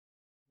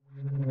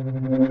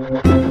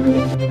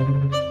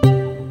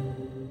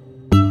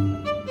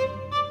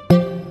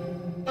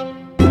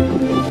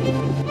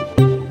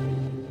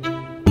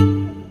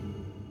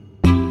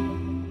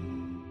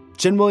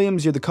Jen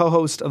Williams, you're the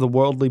co-host of the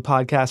Worldly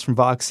podcast from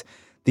Vox.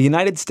 The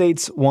United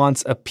States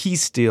wants a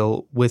peace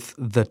deal with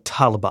the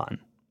Taliban.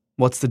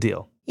 What's the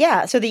deal?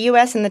 Yeah, so the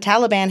U.S. and the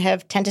Taliban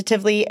have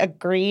tentatively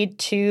agreed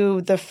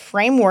to the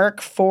framework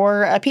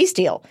for a peace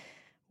deal,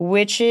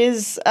 which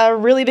is a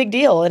really big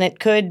deal, and it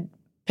could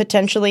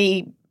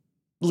potentially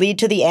lead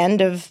to the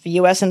end of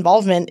U.S.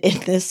 involvement in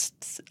this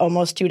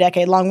almost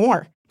 2-decade-long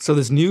war. So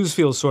this news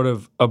feels sort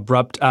of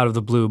abrupt out of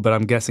the blue, but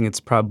I'm guessing it's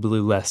probably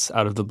less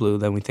out of the blue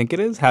than we think it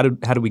is. How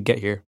did we get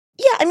here?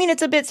 Yeah, I mean,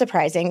 it's a bit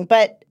surprising,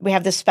 but we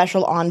have this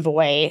special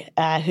envoy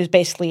whose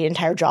basically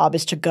entire job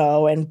is to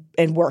go and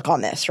work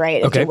on this,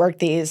 right? And to work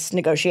these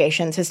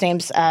negotiations. His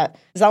name's Zalmay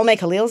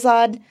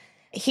Khalilzad.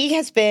 He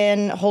has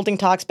been holding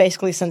talks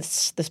basically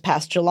since this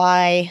past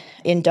July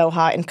in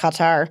Doha in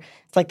Qatar.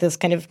 It's like this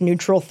kind of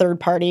neutral third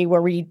party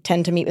where we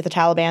tend to meet with the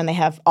Taliban. They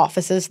have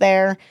offices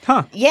there.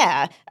 Huh.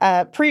 Yeah.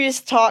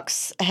 Previous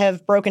talks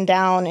have broken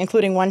down,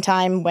 including one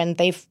time when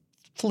they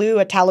flew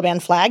a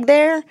Taliban flag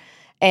there.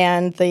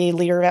 And the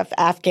leader of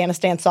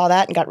Afghanistan saw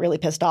that and got really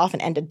pissed off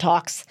and ended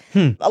talks.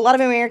 A lot of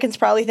Americans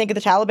probably think of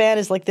the Taliban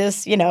as like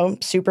this,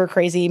 super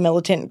crazy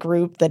militant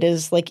group that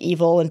is like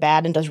evil and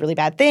bad and does really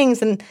bad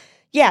things. And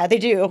yeah, they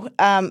do.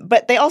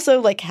 But they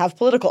also like have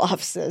political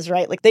offices,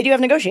 right? Like they do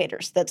have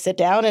negotiators that sit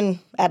down and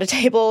at a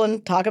table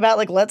and talk about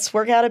like, let's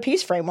work out a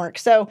peace framework.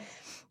 So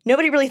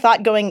nobody really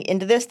thought going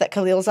into this that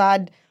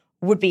Khalilzad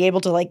would be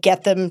able to like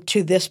get them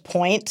to this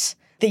point,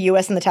 the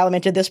U.S. and the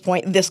Taliban to this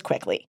point this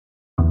quickly.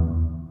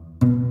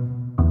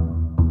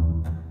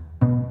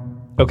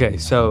 Okay,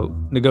 so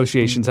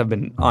negotiations have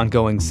been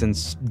ongoing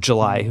since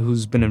July.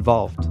 Who's been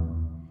involved?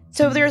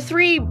 So there are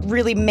three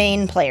really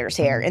main players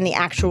here in the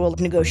actual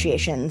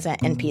negotiations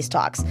and peace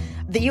talks.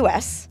 The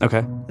U.S.,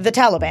 the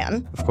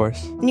Taliban, of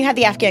course, and you have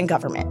the Afghan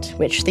government,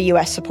 which the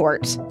U.S.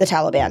 supports. The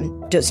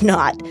Taliban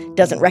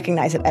doesn't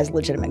recognize it as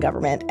legitimate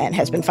government and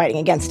has been fighting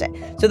against it.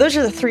 So those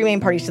are the three main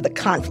parties to the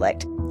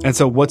conflict. And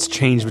so what's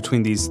changed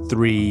between these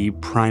three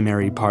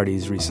primary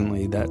parties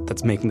recently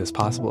that's making this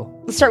possible?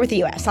 Let's start with the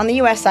U.S. On the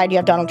U.S. side, you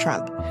have Donald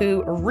Trump,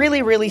 who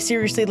really, really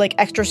seriously, like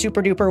extra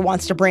super duper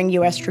wants to bring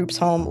U.S. troops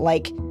home,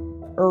 like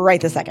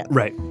right this second.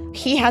 Right.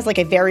 He has like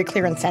a very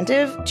clear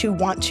incentive to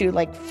want to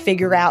like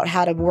figure out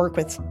how to work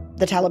with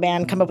the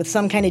Taliban, come up with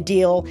some kind of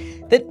deal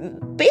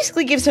that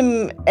basically gives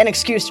him an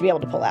excuse to be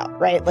able to pull out,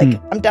 right? Like,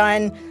 I'm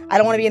done. I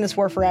don't want to be in this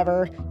war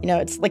forever.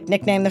 It's like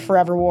nicknamed the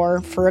Forever War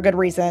for a good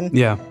reason.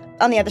 Yeah.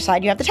 On the other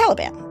side, you have the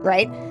Taliban,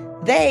 right?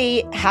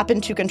 They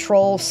happen to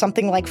control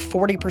something like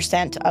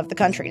 40% of the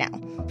country now.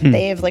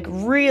 They've like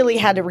really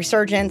had a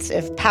resurgence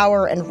of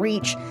power and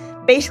reach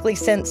basically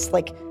since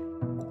like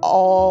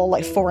all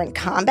like foreign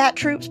combat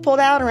troops pulled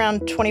out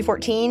around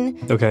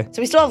 2014. Okay.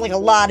 So we still have like a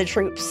lot of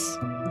troops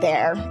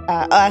there,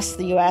 us,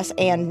 the U.S.,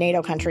 and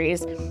NATO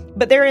countries,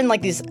 but they're in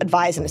like these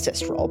advise and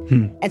assist role.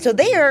 And so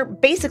they are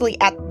basically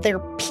at their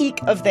peak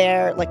of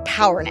their like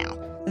power now.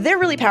 They're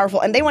really powerful,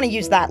 and they want to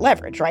use that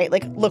leverage, right?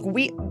 Like, look,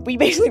 we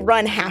basically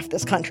run half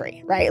this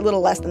country, right? A little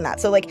less than that.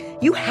 So, like,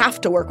 you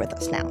have to work with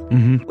us now.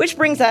 Which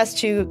brings us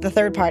to the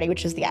third party,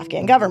 which is the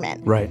Afghan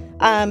government. Right.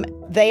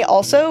 They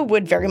also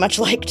would very much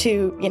like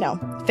to,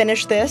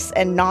 finish this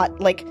and not,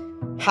 like,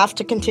 have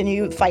to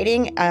continue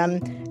fighting.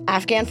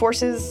 Afghan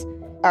forces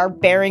are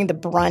bearing the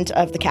brunt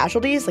of the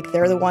casualties. Like,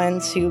 they're the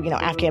ones who,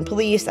 Afghan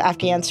police,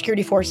 Afghan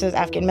security forces,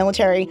 Afghan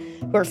military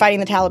who are fighting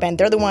the Taliban.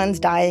 They're the ones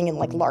dying in,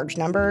 like, large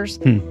numbers.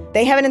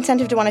 They have an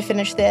incentive to want to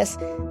finish this.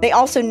 They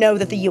also know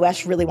that the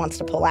U.S. really wants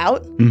to pull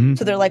out.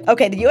 So they're like,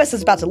 okay, the U.S.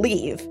 is about to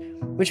leave,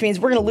 which means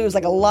we're going to lose,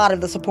 like, a lot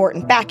of the support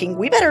and backing.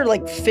 We better,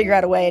 like, figure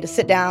out a way to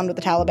sit down with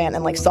the Taliban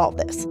and, like, solve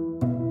this.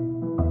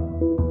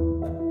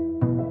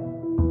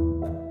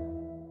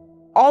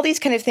 All these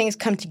kind of things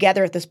come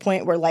together at this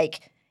point where, like,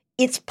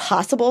 it's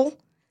possible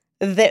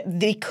that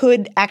they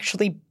could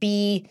actually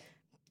be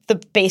the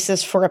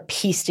basis for a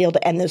peace deal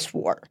to end this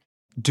war.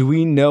 Do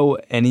we know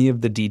any of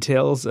the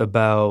details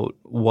about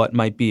what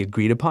might be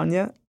agreed upon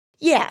yet?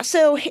 Yeah,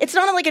 so it's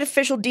not like an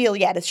official deal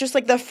yet. It's just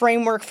like the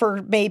framework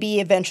for maybe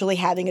eventually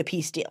having a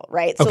peace deal,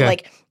 right? So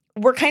like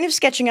we're kind of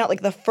sketching out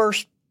like the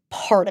first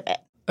part of it.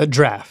 A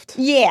draft.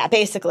 Yeah,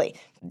 basically.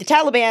 The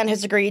Taliban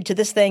has agreed to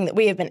this thing that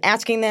we have been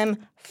asking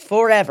them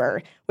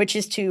forever, which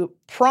is to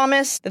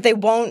promise that they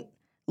won't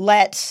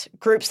let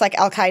groups like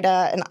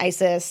Al-Qaeda and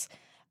ISIS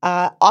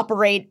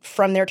operate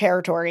from their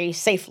territory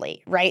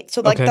safely, right?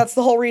 So, like, that's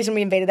the whole reason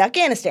we invaded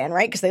Afghanistan,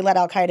 right? Because they let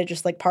Al-Qaeda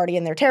just, like, party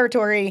in their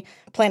territory,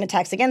 plan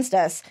attacks against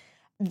us.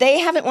 They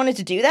haven't wanted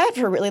to do that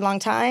for a really long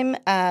time.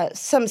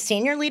 Some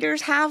senior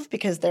leaders have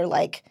because they're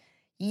like,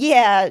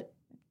 yeah,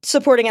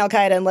 supporting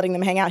Al-Qaeda and letting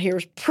them hang out here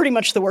is pretty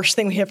much the worst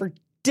thing we ever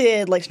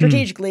did, like,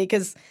 strategically,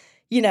 because,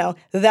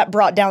 that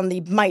brought down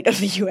the might of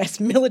the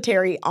U.S.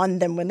 military on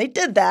them when they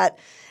did that.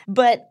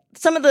 But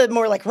some of the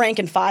more like rank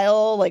and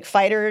file, like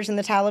fighters in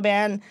the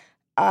Taliban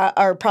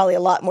are probably a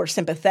lot more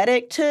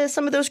sympathetic to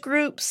some of those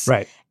groups.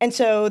 Right. And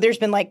so there's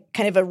been like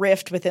kind of a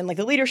rift within like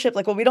the leadership,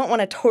 like, well, we don't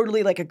want to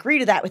totally like agree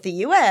to that with the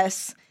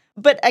U.S.,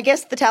 But I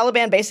guess the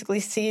Taliban basically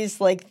sees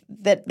like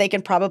that they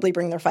can probably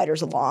bring their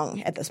fighters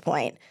along at this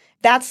point.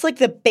 That's like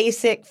the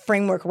basic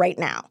framework right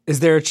now. Is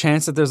there a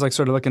chance that there's like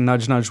sort of like a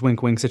nudge, nudge,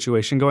 wink, wink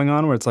situation going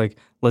on where it's like,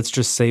 let's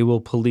just say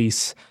we'll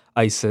police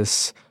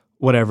ISIS,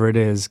 whatever it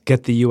is,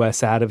 get the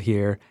U.S. out of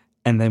here,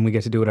 and then we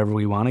get to do whatever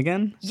we want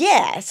again?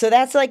 Yeah, so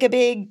that's like a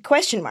big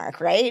question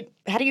mark, right?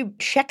 How do you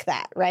check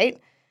that, right?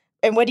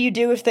 And what do you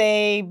do if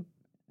they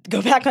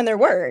go back on their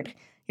word?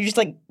 You just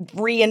like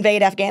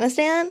re-invade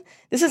Afghanistan?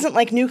 This isn't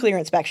like nuclear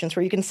inspections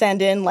where you can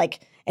send in like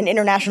an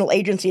international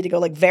agency to go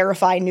like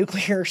verify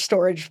nuclear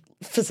storage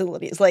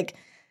facilities. Like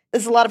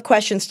there's a lot of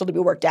questions still to be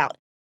worked out.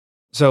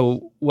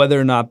 So whether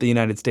or not the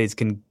United States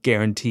can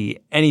guarantee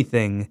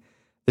anything,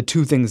 the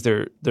two things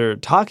they're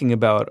talking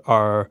about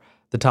are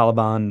the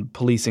Taliban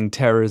policing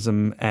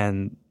terrorism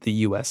and the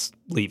U.S.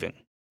 leaving.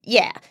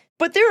 Yeah,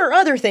 but there are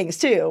other things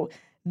too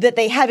that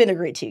they haven't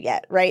agreed to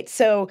yet, right?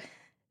 So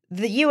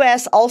the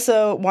U.S.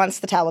 also wants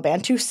the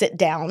Taliban to sit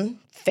down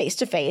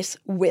face-to-face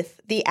with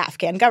the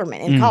Afghan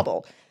government in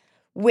Kabul,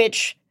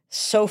 which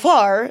so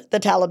far the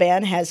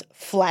Taliban has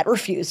flat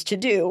refused to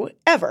do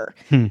ever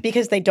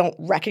because they don't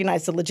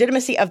recognize the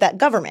legitimacy of that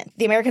government.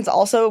 The Americans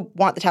also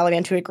want the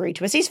Taliban to agree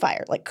to a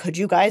ceasefire. Like, could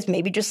you guys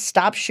maybe just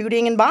stop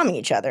shooting and bombing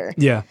each other?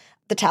 Yeah.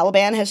 The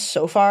Taliban has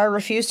so far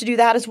refused to do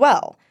that as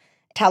well.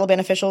 Taliban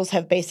officials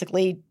have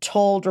basically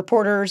told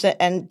reporters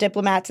and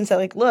diplomats and said,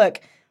 like, look,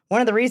 one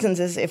of the reasons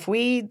is if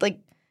we like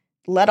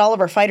let all of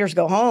our fighters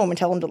go home and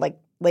tell them to like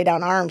lay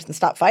down arms and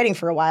stop fighting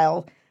for a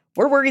while,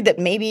 we're worried that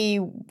maybe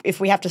if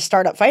we have to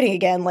start up fighting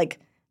again, like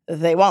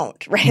they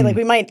won't, right? Like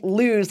we might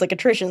lose like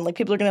attrition, like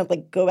people are going to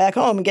like go back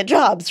home and get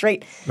jobs,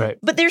 right? Right.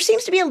 But there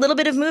seems to be a little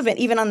bit of movement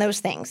even on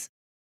those things.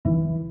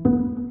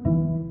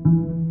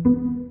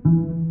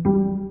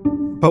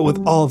 But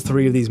with all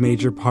three of these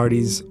major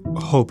parties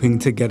hoping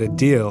to get a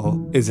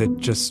deal, is it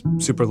just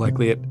super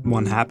likely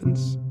one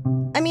happens?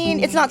 I mean,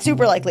 it's not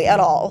super likely at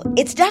all.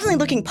 It's definitely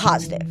looking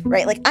positive,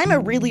 right? Like, I'm a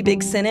really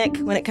big cynic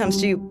when it comes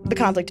to the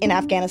conflict in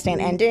Afghanistan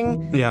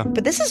ending. Yeah.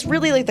 But this is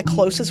really, like, the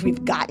closest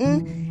we've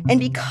gotten. And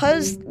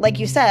because, like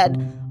you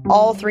said,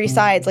 all three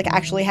sides, like,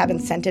 actually have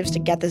incentives to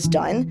get this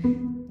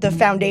done, the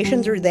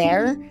foundations are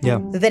there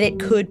that it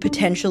could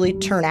potentially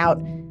turn out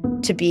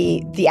to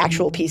be the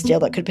actual peace deal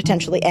that could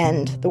potentially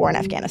end the war in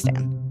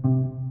Afghanistan.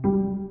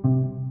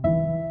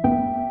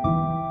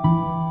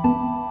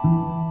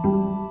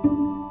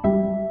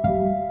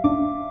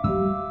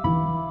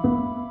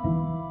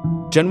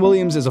 Jen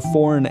Williams is a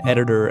foreign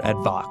editor at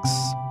Vox.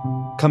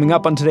 Coming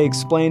up on Today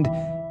Explained,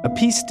 a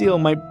peace deal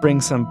might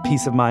bring some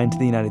peace of mind to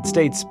the United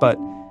States, but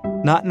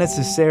not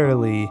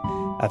necessarily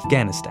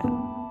Afghanistan.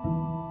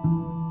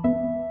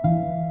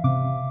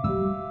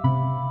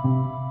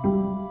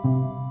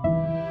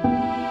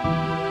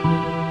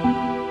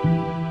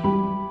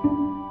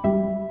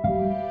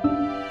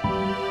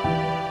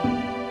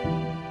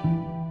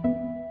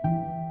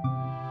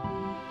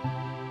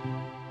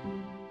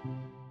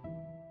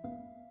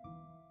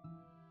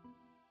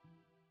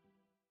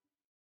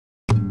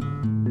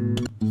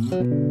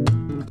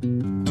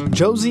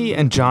 Josie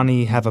and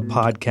Johnny have a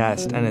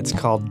podcast, and it's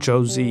called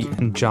Josie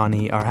and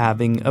Johnny Are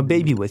Having a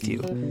Baby With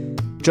You.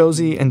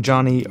 Josie and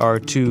Johnny are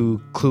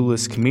two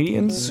clueless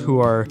comedians who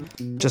are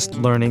just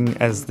learning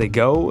as they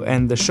go,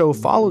 and the show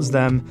follows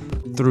them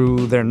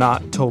through their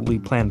not totally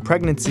planned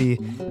pregnancy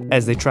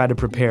as they try to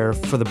prepare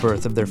for the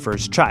birth of their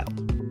first child.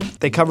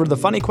 They cover the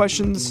funny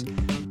questions,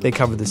 they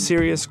cover the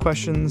serious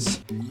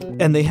questions,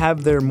 and they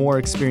have their more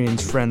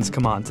experienced friends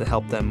come on to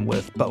help them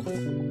with both.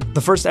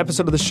 The first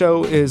episode of the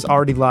show is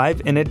already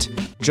live. In it,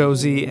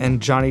 Josie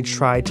and Johnny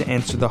try to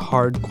answer the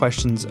hard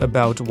questions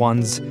about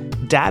one's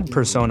dad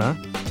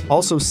persona,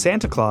 also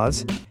Santa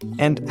Claus,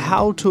 and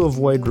how to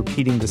avoid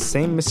repeating the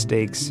same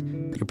mistakes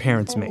your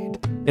parents made.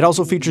 It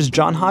also features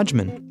John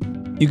Hodgman.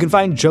 You can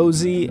find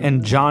Josie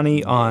and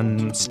Johnny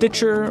on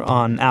Stitcher,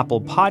 on Apple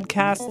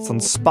Podcasts, on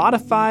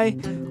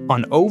Spotify,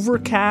 on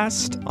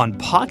Overcast, on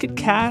Pocket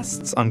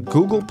Casts, on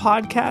Google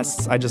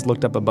Podcasts. I just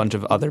looked up a bunch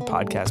of other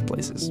podcast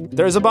places.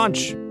 There's a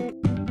bunch.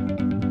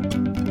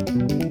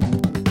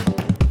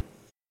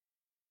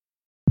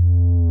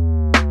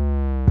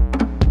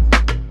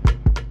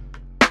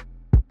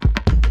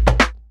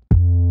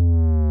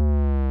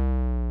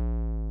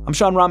 I'm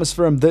Sean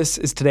Ramaswamy. This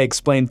is Today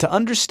Explained. To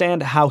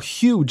understand how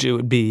huge it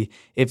would be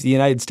if the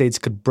United States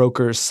could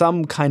broker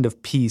some kind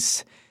of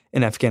peace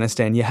in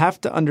Afghanistan, you have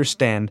to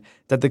understand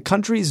that the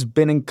country's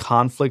been in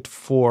conflict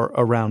for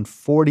around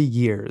 40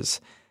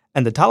 years,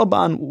 and the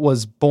Taliban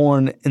was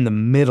born in the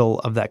middle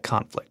of that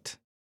conflict.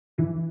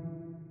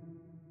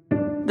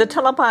 The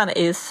Taliban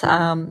is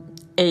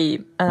a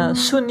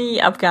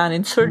Sunni Afghan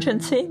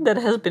insurgency that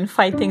has been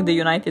fighting the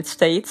United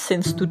States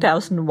since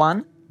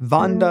 2001.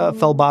 Vonda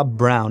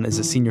Felbab-Brown is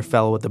a senior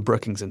fellow at the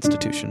Brookings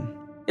Institution.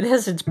 It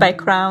has its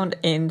background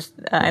and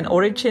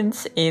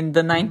origins in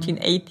the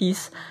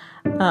 1980s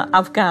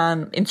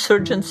Afghan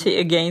insurgency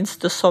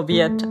against the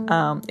Soviet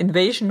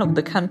invasion of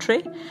the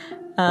country.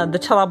 the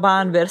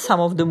Taliban were some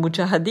of the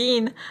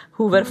Mujahideen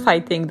who were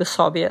fighting the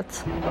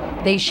Soviets.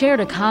 They shared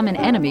a common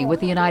enemy with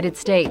the United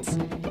States,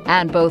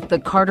 and both the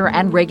Carter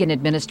and Reagan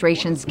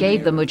administrations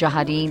gave the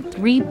Mujahideen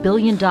 $3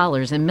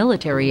 billion in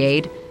military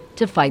aid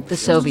to fight the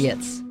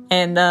Soviets.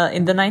 And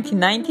in the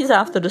 1990s,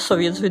 after the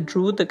Soviets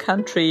withdrew, the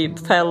country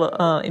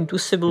fell into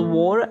civil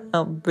war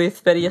with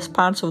various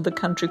parts of the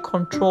country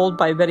controlled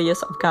by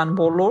various Afghan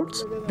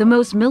warlords. The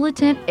most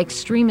militant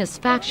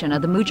extremist faction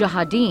of the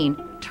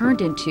Mujahideen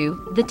turned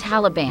into the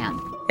Taliban.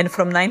 And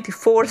from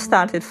 94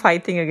 started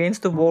fighting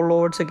against the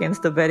warlords,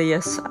 against the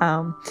various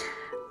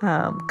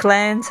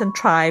clans and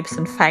tribes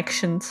and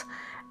factions,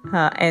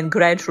 and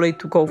gradually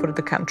took over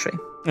the country.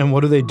 And what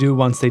do they do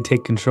once they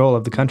take control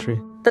of the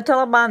country? The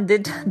Taliban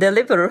did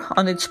deliver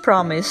on its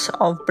promise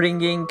of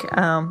bringing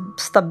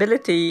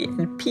stability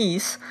and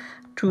peace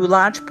to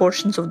large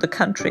portions of the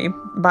country.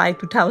 By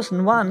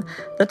 2001,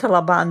 the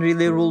Taliban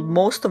really ruled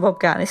most of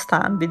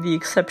Afghanistan, with the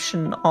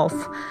exception of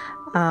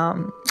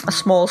a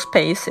small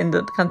space in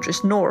the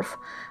country's north.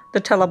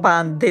 The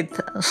Taliban did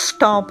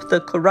stop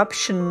the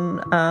corruption,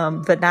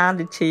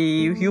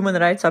 venality, human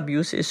rights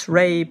abuses,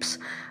 rapes,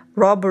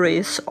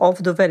 robberies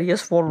of the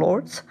various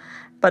warlords,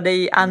 but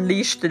they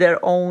unleashed their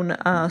own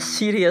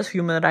serious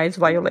human rights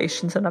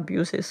violations and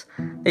abuses.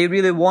 They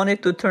really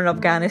wanted to turn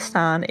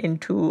Afghanistan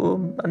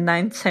into a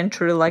 9th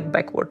century-like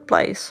backward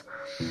place.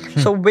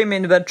 So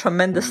women were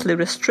tremendously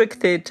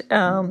restricted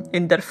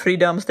in their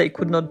freedoms. They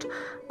could not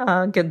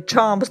get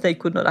jobs. They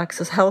could not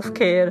access health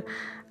care.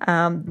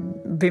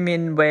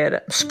 Women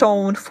were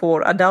stoned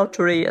for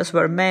adultery, as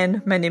were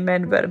men. Many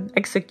men were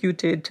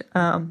executed,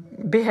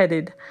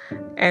 beheaded.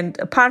 And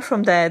apart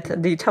from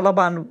that, the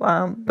Taliban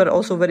were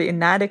also very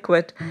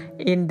inadequate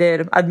in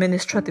their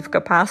administrative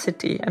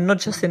capacity. And not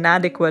just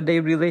inadequate, they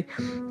really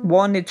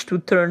wanted to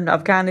turn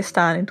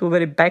Afghanistan into a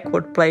very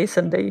backward place,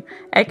 and they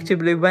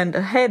actively went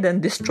ahead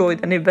and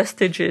destroyed any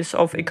vestiges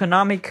of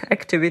economic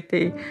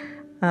activity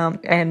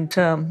and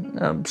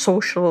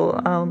social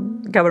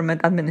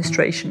government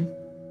administration.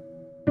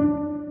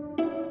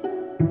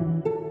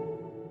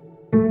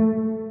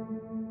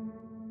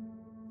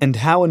 And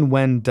how and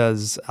when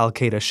does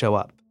al-Qaeda show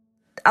up?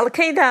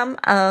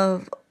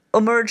 Al-Qaeda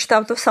emerged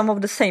out of some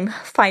of the same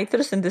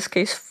fighters, in this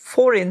case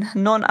foreign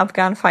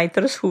non-Afghan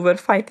fighters who were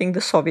fighting the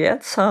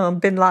Soviets.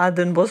 Bin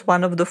Laden was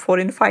one of the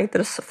foreign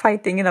fighters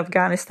fighting in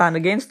Afghanistan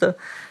against the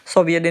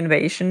Soviet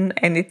invasion,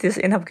 and it is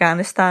in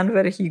Afghanistan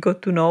where he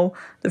got to know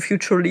the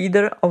future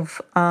leader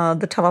of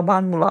the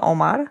Taliban, Mullah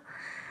Omar.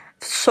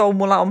 So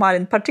Mullah Omar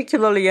in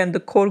particularly, and the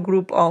core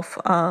group of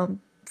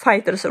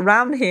fighters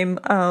around him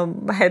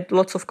had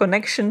lots of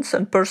connections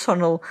and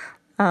personal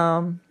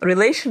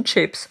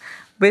relationships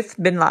with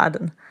Bin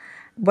Laden.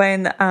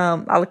 When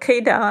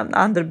al-Qaeda,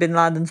 under Bin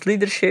Laden's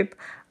leadership,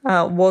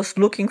 was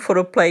looking for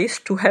a place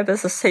to have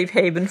as a safe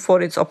haven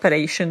for its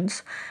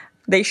operations,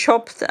 they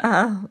shopped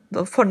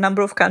for a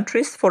number of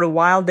countries. For a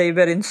while they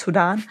were in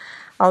Sudan.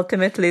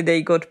 Ultimately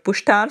they got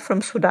pushed out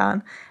from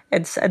Sudan.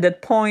 It's at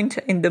that point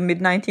in the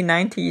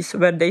mid-1990s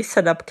where they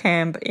set up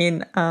camp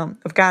in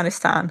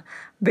Afghanistan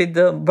with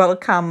the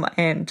welcome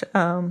and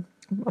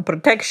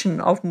protection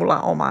of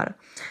Mullah Omar.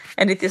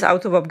 And it is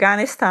out of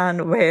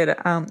Afghanistan where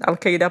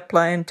al-Qaeda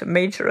planned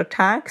major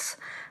attacks,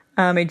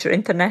 major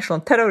international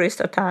terrorist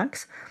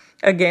attacks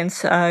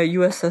against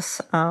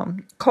USS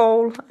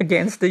Cole,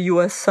 against the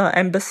U.S.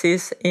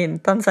 embassies in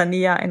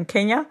Tanzania and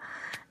Kenya,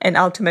 and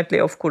ultimately,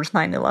 of course,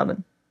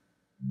 9/11.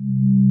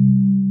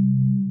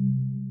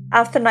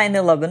 After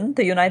 9/11,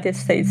 the United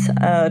States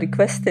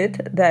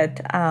requested that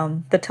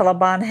the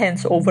Taliban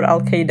hands over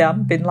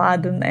al-Qaeda, Bin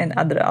Laden, and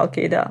other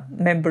al-Qaeda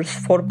members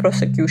for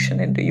prosecution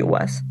in the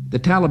U.S. The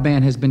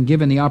Taliban has been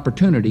given the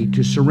opportunity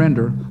to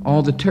surrender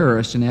all the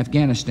terrorists in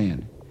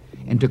Afghanistan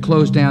and to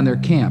close down their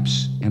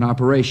camps and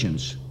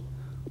operations.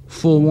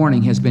 Full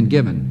warning has been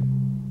given,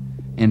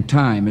 and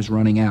time is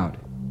running out.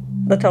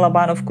 The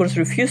Taliban, of course,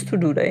 refused to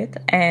do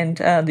that, and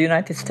the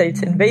United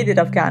States invaded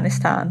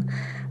Afghanistan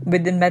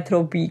within a matter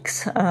of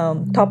weeks,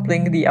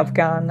 toppling the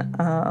Afghan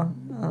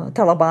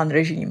Taliban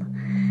regime.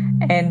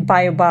 And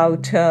by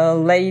about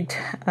late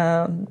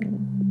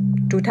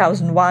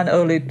 2001,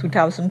 early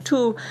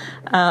 2002,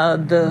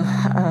 the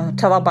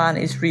Taliban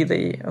is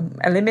really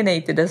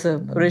eliminated as a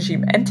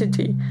regime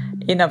entity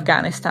in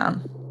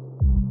Afghanistan.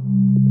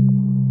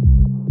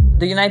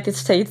 The United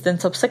States then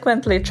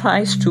subsequently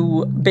tries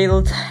to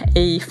build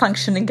a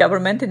functioning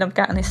government in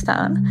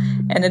Afghanistan.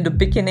 And at the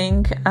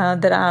beginning,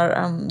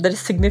 there is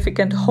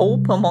significant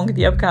hope among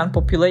the Afghan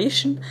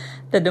population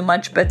that a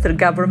much better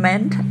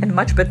government and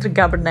much better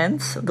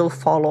governance will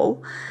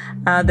follow.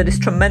 There is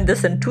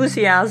tremendous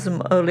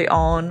enthusiasm early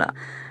on,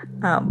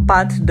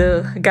 but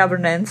the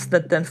governance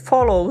that then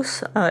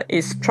follows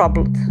is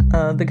troubled.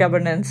 The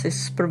governance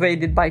is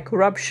pervaded by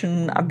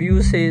corruption,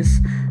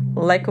 abuses,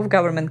 lack of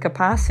government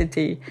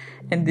capacity,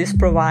 and this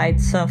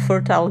provides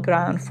fertile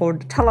ground for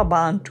the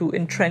Taliban to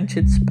entrench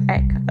its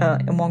back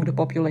among the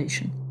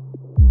population.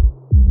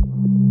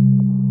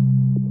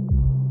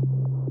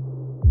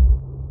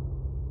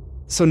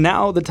 So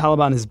now the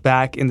Taliban is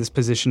back in this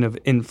position of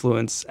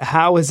influence.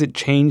 How has it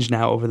changed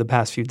now over the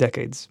past few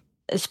decades?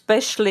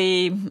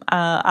 Especially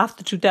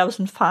after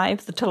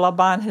 2005, the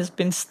Taliban has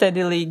been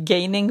steadily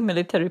gaining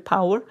military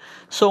power,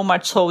 so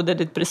much so that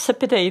it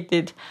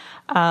precipitated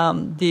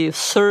the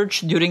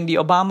surge during the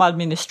Obama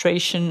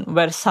administration,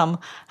 where some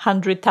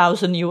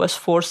 100,000 U.S.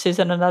 forces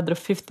and another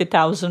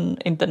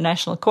 50,000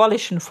 international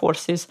coalition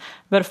forces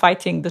were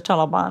fighting the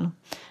Taliban.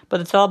 But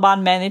the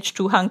Taliban managed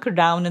to hunker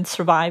down and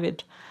survive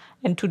it.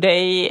 And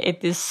today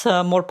it is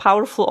more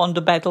powerful on the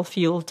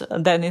battlefield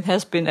than it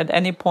has been at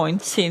any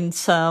point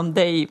since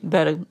they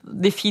were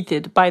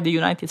defeated by the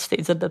United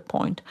States at that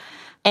point.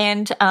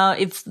 And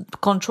it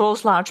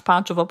controls large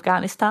parts of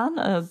Afghanistan.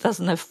 It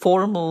doesn't have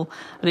formal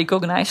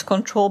recognized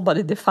control, but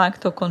it de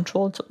facto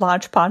controls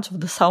large parts of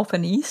the south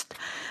and east.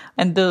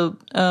 And the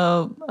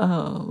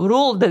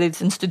rule that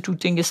it's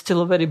instituting is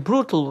still a very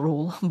brutal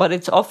rule, but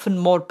it's often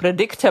more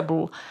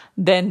predictable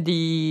than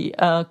the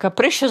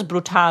capricious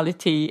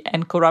brutality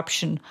and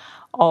corruption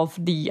of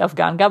the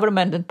Afghan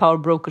government and power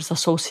brokers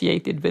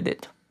associated with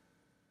it.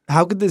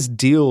 How could this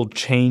deal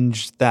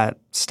change that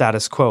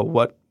status quo?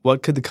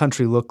 What could the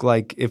country look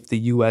like if the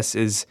U.S.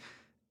 is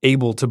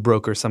able to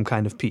broker some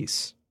kind of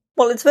peace?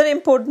 Well, it's very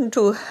important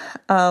to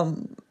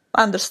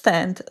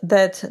understand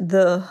that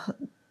the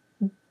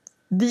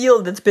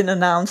deal that's been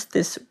announced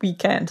this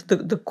weekend,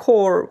 the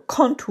core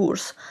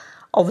contours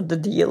of the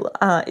deal,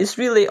 is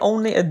really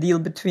only a deal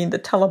between the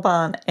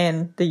Taliban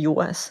and the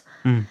U.S.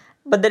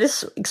 But there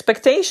is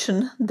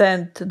expectation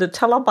that the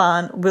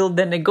Taliban will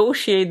then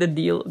negotiate the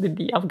deal with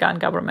the Afghan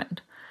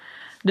government.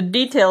 The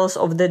details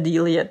of the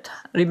deal yet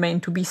remain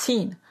to be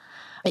seen.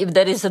 If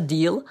there is a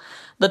deal,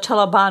 the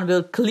Taliban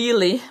will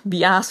clearly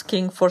be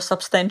asking for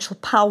substantial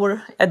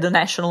power at the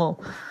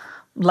national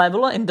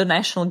level, in the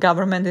national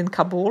government in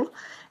Kabul.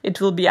 It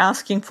will be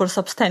asking for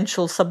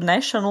substantial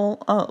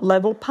subnational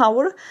level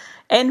power,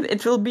 and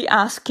it will be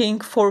asking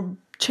for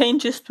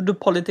changes to the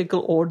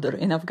political order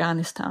in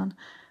Afghanistan.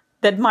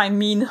 That might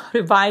mean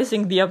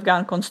revising the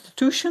Afghan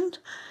constitution,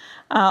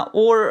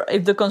 or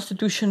if the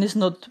constitution is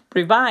not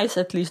revised,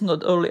 at least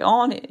not early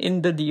on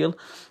in the deal,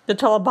 the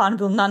Taliban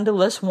will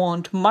nonetheless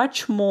want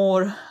much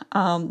more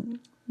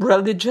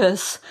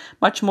religious,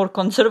 much more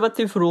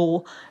conservative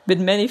rule with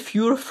many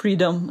fewer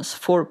freedoms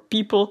for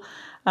people,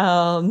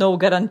 no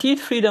guaranteed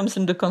freedoms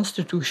in the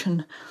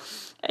constitution.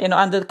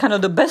 Under kind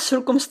of the best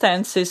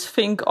circumstances,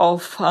 think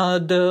of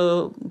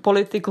the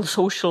political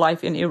social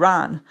life in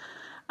Iran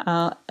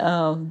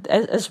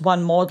as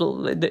one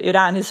model.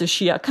 Iran is a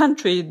Shia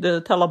country,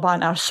 the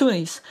Taliban are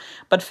Sunnis,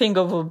 but think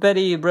of a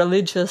very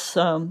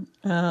religiously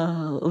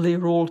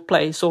ruled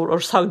place, or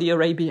Saudi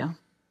Arabia.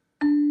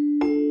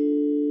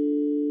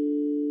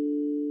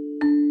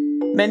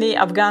 Many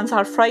Afghans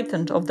are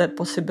frightened of that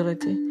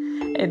possibility.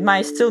 It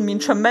might still mean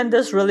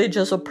tremendous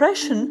religious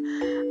oppression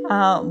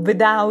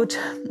without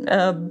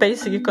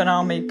basic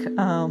economic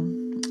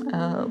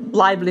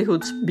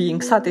livelihoods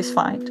being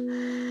satisfied.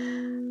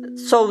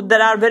 So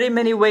there are very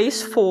many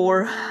ways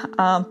for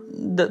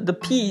the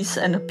peace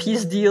and a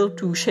peace deal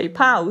to shape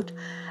out,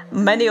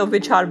 many of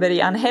which are very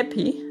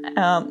unhappy.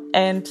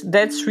 And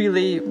that's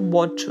really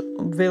what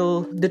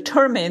will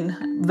determine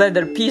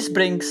whether peace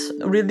brings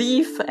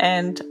relief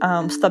and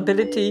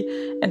stability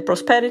and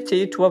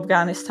prosperity to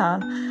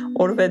Afghanistan,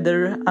 or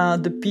whether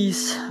the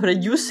peace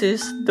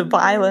reduces the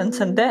violence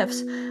and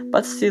deaths,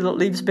 but still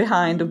leaves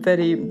behind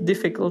very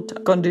difficult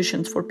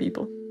conditions for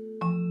people.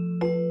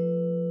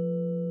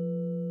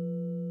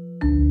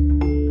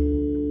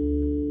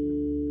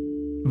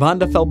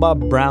 Vanda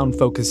Felbaugh Brown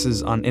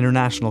focuses on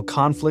international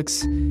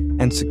conflicts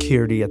and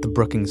security at the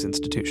Brookings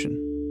Institution.